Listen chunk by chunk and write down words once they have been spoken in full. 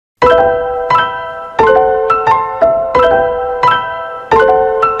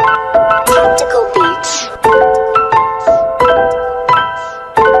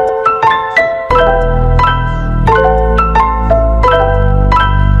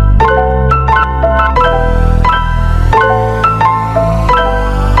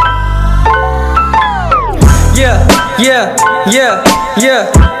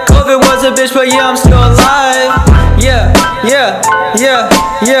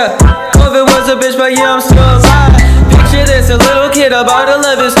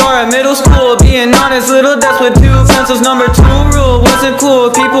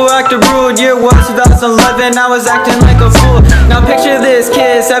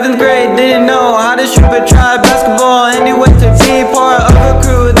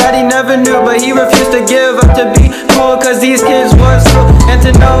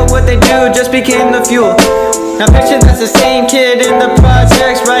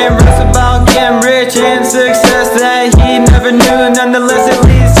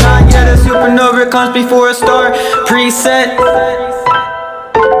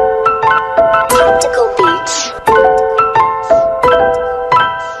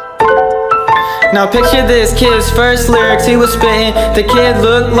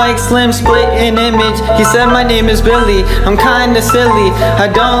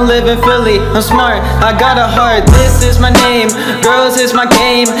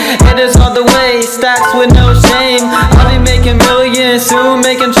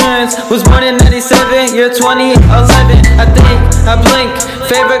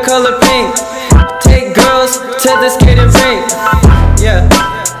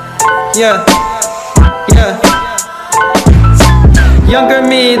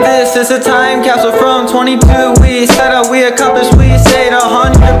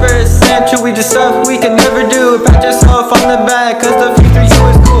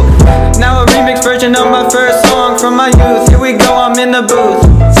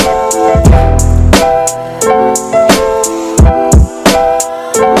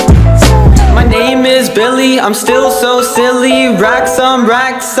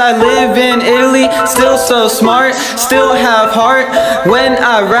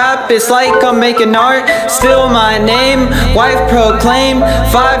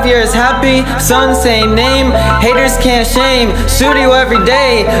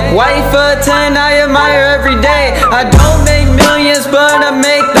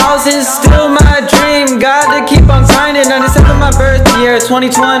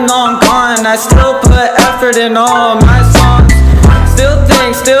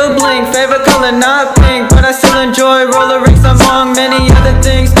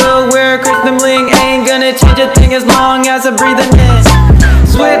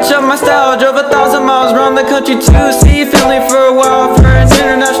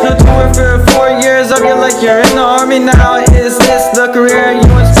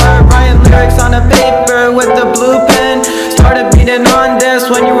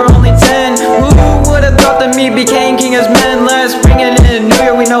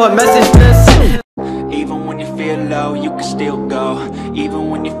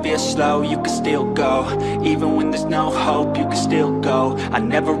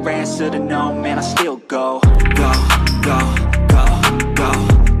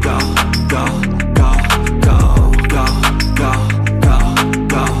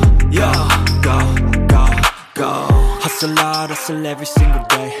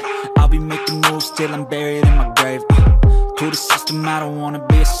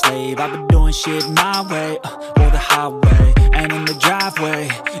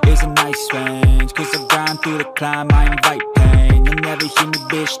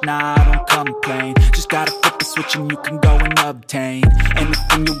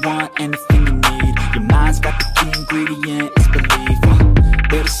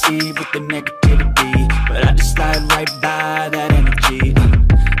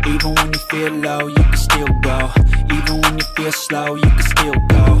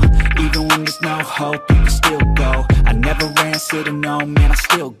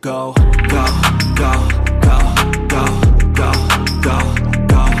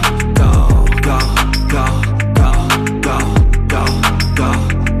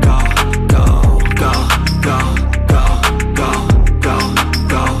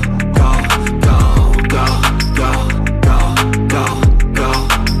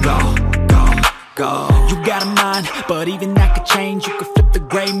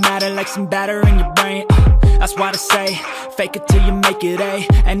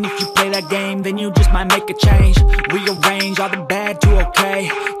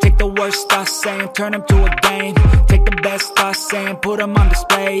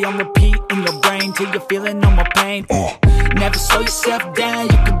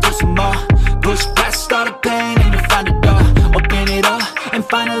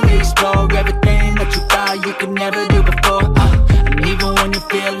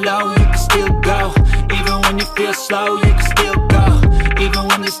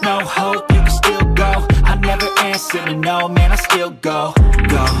answer to no, man, I still go.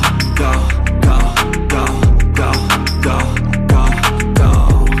 Go, go, go, go, go, go, go, go, go,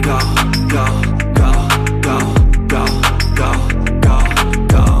 go, go, go, go, go, go, go,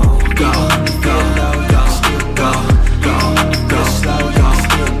 go, go, go, still go, go, go, slow, go,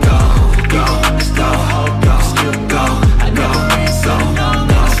 still go, go, slow, go, still go. I never answer to no,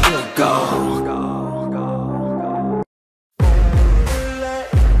 man, I still go.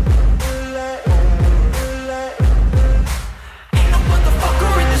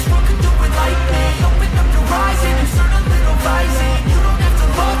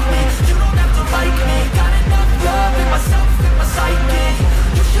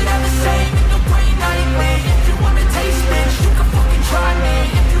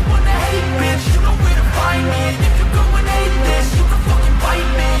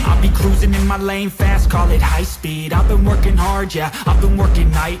 Cruising in my lane fast, call it high speed. I've been working hard, yeah, I've been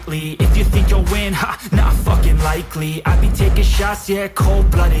working nightly. If you think you'll win, ha, not fucking likely. I be taking shots, yeah,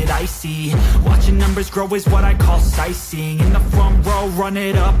 cold-blooded, icy. Watching numbers grow is what I call sightseeing. In the front row, run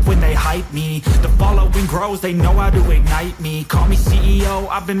it up when they hype me. The following grows, they know how to ignite me. Call me CEO,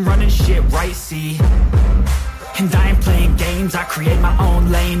 I've been running shit right, see. And I ain't playing games, I create my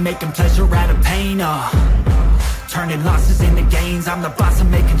own lane, making pleasure out of pain, turning losses into gains. I'm the boss,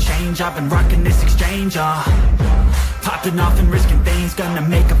 I'm making change. I've been rocking this exchange, popping off and risking things. Gonna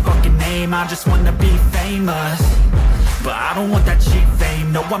make a fucking name, I just wanna be famous. But I don't want that cheap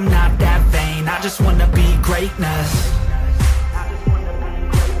fame, no, I'm not that vain. I just wanna be greatness.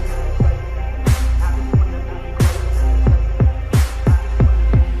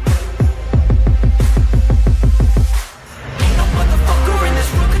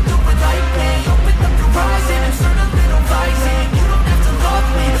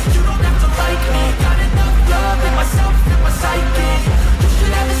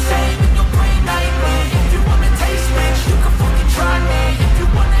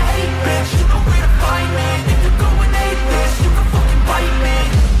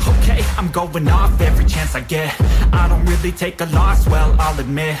 Going off every chance I get. I don't really take a loss, well, I'll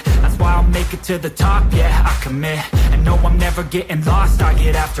admit. That's why I'll make it to the top, yeah, I commit. And no, I'm never getting lost, I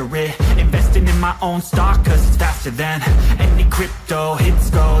get after it. Investing in my own stock, cause it's faster than any crypto hits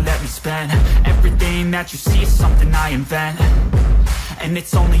go, let me spend. Everything that you see is something I invent. And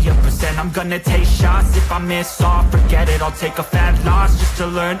it's only a percent. I'm gonna take shots. If I miss all, forget it. I'll take a fat loss just to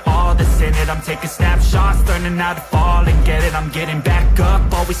learn all that's in it. I'm taking snapshots, learning how to fall and get it. I'm getting back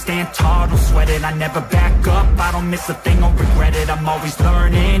up, always stand tall, don't sweat it. I never back up, I don't miss a thing or regret it. I'm always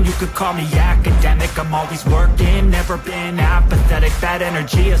learning, you could call me academic. I'm always working, never been apathetic. Bad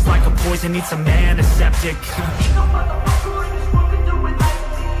energy is like a poison, needs some antiseptic.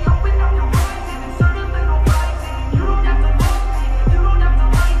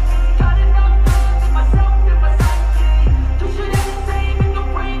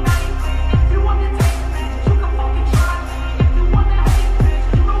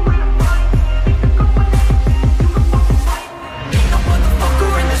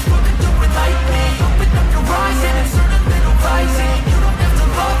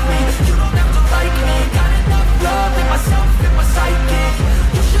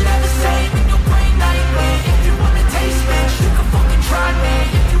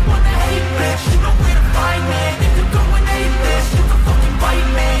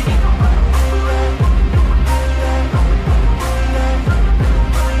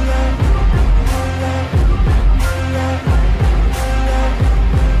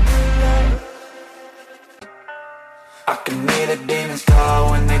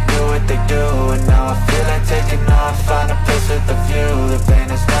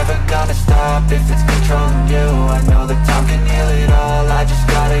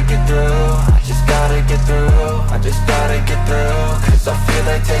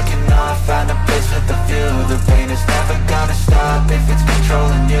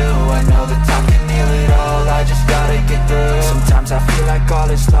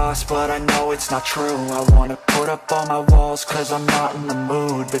 Not true, I wanna put up all my walls cause I'm not in the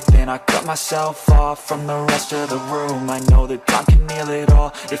mood. But then I cut myself off from the rest of the room. I know that time can heal it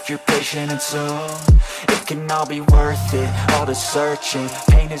all if you're patient and soon it can all be worth it, all the searching.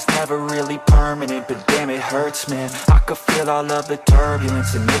 Pain is never really permanent, but damn it hurts, man. I could feel all of the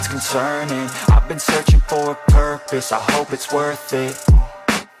turbulence and it's concerning. I've been searching for a purpose, I hope it's worth it.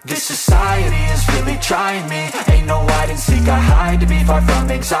 This society is really trying me. Ain't no hide and seek, I hide to be far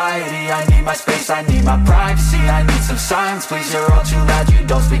from anxiety. I need my space, I need my privacy. I need some silence, please, you're all too loud. You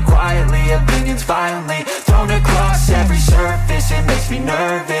don't speak quietly, opinions violently thrown across every surface. It makes me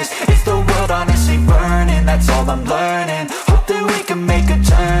nervous, is the world honestly burning? That's all I'm learning. Hope that we can make a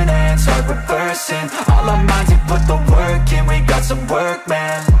turn and start reversing all our minds and put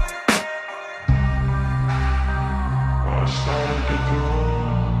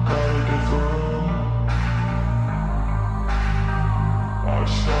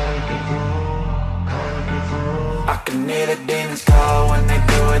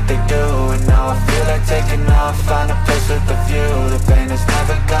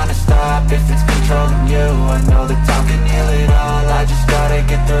if it's controlling you. I know that time can heal it all. I just gotta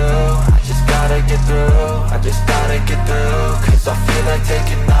get through. I just gotta get through. I just gotta get through. Cause I feel like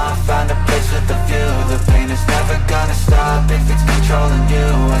taking off. Find a place with a view. The pain is never gonna stop if it's controlling you.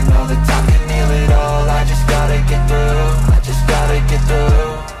 I know that time can heal it all. I just gotta get through. I just gotta get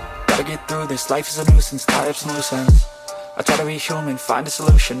through. Gotta get through this. Life is a nuisance. Tie up some loose ends. I try to be human. Find a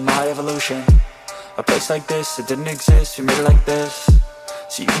solution. My evolution. A place like this, it didn't exist. We made it like this.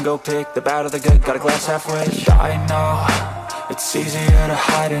 So you can go pick the bad or the good. Got a glass halfway. I know it's easier to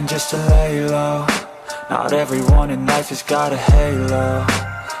hide than just to lay low. Not everyone in life has got a halo.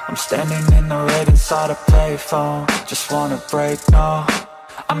 I'm standing in the red inside a payphone. Just wanna break, no,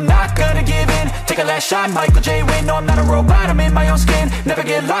 I'm not gonna give in. Take a last shot, Michael J. Win. No, I'm not a robot, I'm in my own skin. Never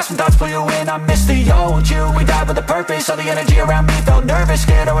get lost when thoughts pull you in. I miss the old you, we died with a purpose. All the energy around me felt nervous.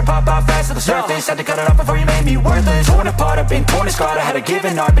 Scared I would pop out fast to the surface. Had to cut it off before you made me worthless. Torn apart, I've been torn and scarred. I had a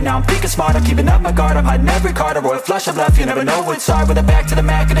given art, but now I'm thinking smart. I'm keeping up my guard, I'm hiding every card. A royal flush of left, you never know what's hard. With a back to the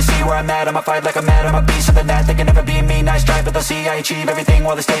mat, gonna see where I'm at. I'ma fight like I'm mad, I'ma be something that they can never be me. Nice try, but they'll see I achieve everything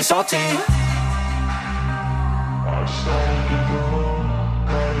while they stay salty. I started to go.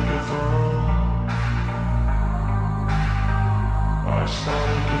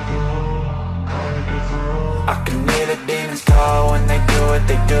 I can hear the demons call when they do what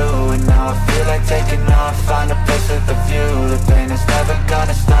they do. And now I feel like taking off, find a place with a view. The pain is never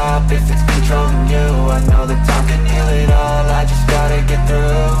gonna stop if it's controlling you. I know that time can heal it all. I just gotta get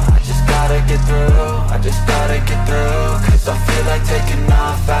through. I just gotta get through. I just gotta get through. Cause I feel like taking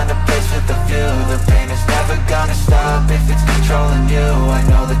off, find a place with a view. The pain is never gonna stop if it's controlling you. I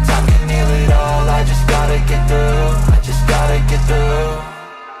know that time can heal it all. I just gotta get through. I just gotta get through.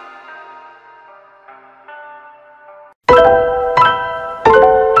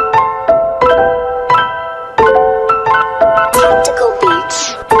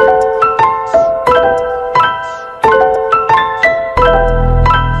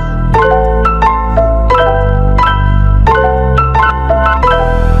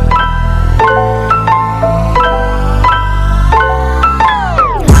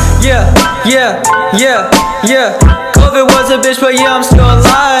 Yeah, COVID was a bitch, but yeah, I'm still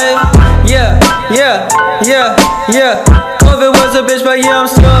alive. Yeah, COVID was a bitch, but yeah, I'm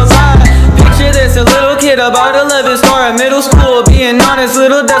still alive. Picture this, a little kid about 11, star at middle school. Being honest,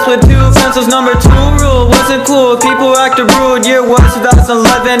 little that's with 2 pencils, number 2 rule. Wasn't cool, people acted rude. Year was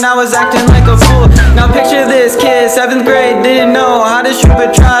 2011, I was acting like a fool. Now picture this kid, 7th grade, didn't know how to shoot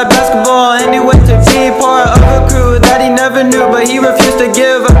but tried basketball anyway to be part of a crew that he never knew. But he refused to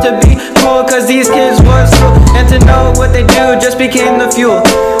give up to be cool, cause these kids was cool. And to know what they do just became the fuel.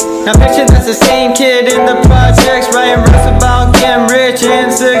 Now picture that's the same kid in the projects, writing raps about getting rich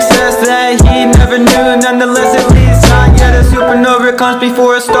and success that he never knew. Nonetheless, at least not yet. A supernova comes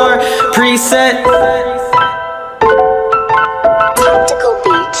before a star preset.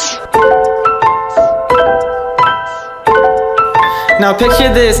 Now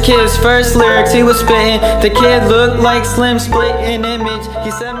picture this kid's first lyrics he was spitting. The kid looked like Slim, split an image. He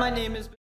said my name is